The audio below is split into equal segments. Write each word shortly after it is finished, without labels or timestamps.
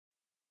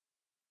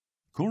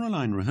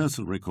Choraline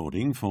rehearsal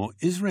recording for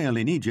Israel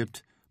in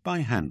Egypt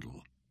by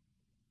Handel.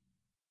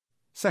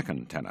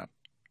 Second tenor.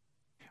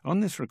 On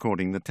this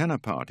recording, the tenor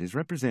part is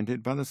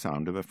represented by the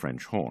sound of a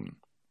French horn.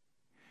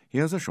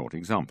 Here's a short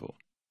example.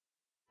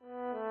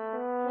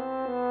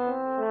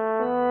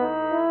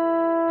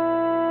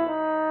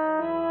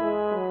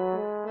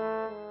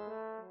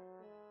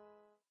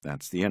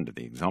 That's the end of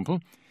the example,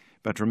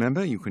 but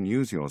remember you can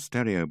use your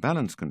stereo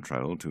balance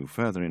control to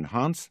further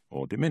enhance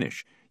or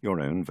diminish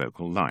your own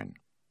vocal line.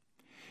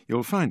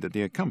 You'll find that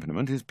the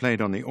accompaniment is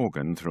played on the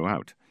organ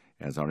throughout,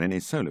 as are any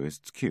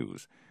soloist's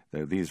cues,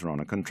 though these are on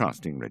a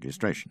contrasting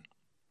registration.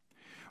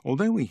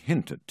 Although we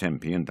hint at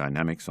tempi and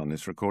dynamics on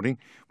this recording,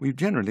 we've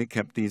generally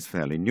kept these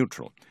fairly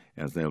neutral,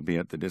 as they'll be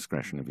at the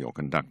discretion of your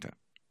conductor.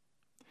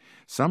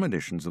 Some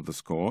editions of the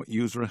score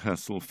use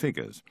rehearsal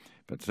figures,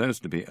 but so as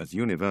to be as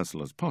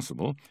universal as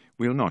possible,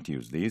 we'll not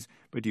use these,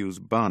 but use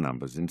bar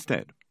numbers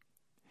instead.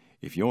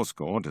 If your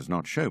score does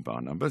not show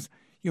bar numbers,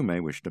 you may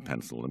wish to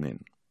pencil them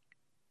in.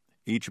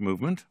 Each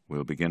movement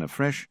will begin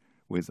afresh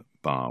with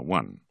bar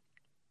 1.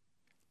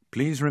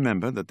 Please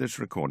remember that this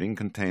recording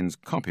contains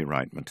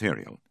copyright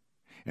material,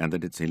 and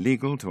that it's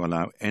illegal to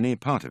allow any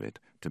part of it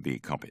to be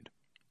copied.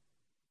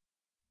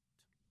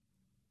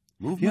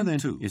 Movement then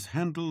 2 is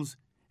Handel's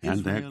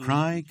 "And their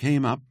cry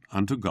came up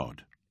unto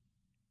God."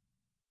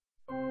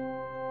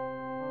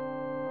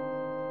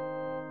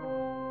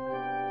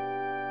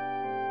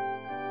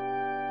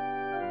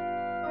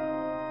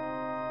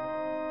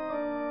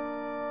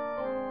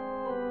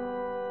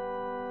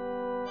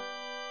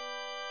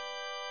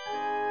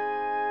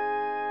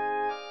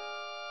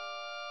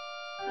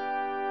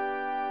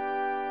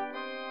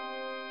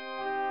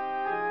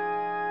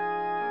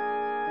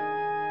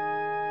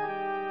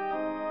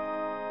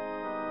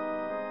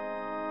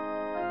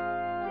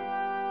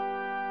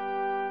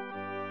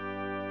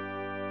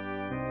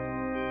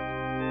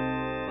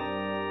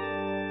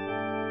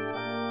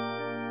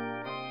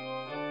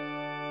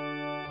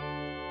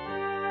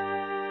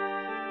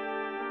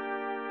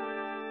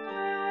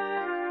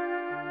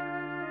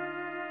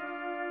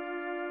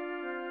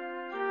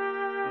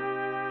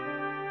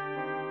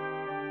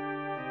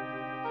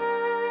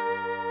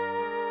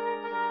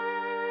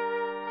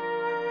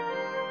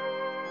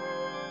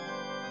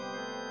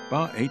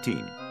 Bar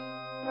 18.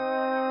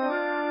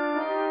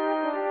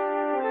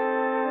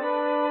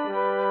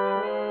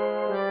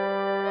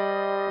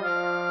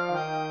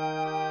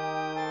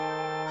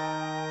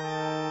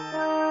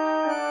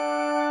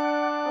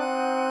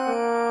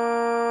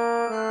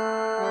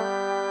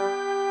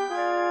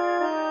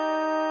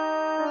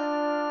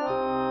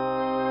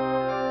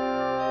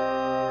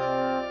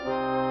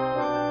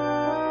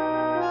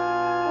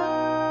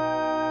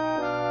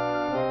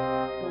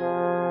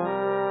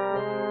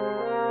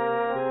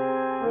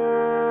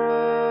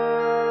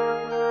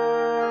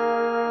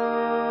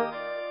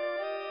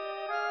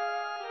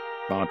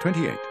 Bar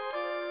 28.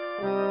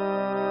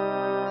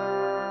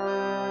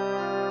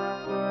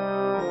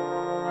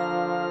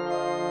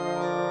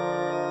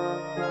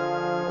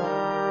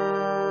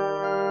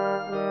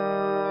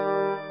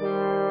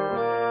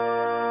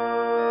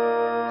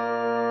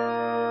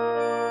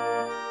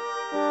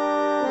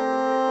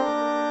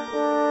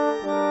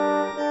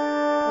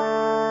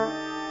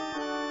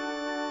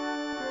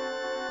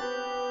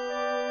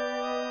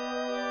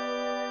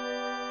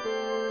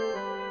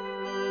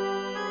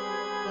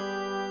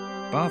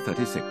 Bar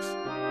 36.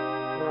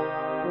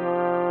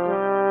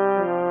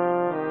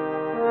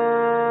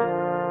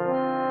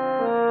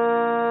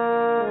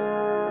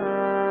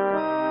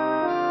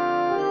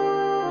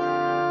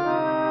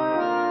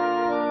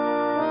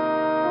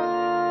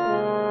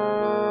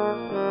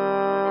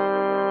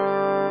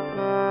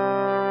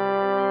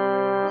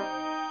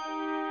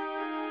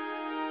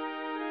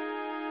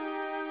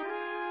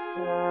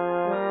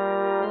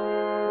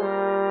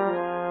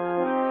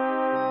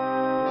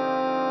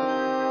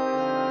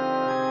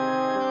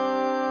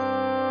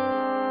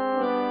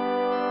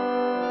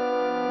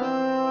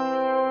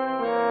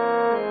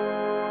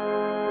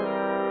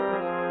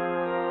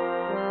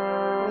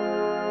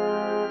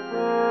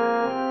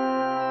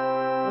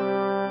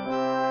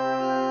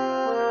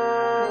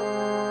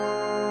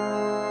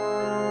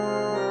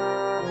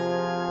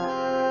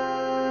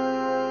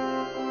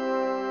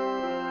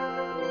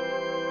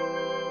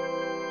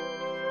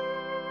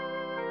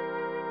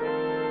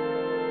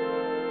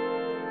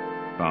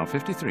 Bar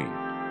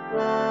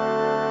 53.